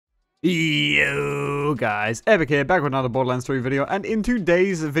Yo guys, Epic here, back with another Borderlands 3 video, and in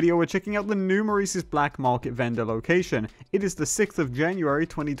today's video we're checking out the new Maurice's Black Market vendor location. It is the 6th of January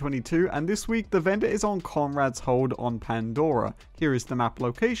 2022, and this week the vendor is on Konrad's hold on Pandora. Here is the map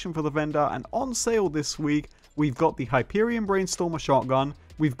location for the vendor, and on sale this week we've got the Hyperion Brainstormer shotgun,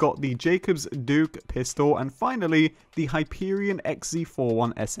 we've got the Jacobs Duke pistol, and finally the Hyperion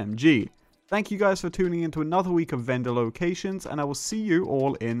XZ41 SMG. Thank you guys for tuning in to another week of vendor locations, and I will see you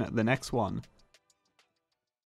all in the next one.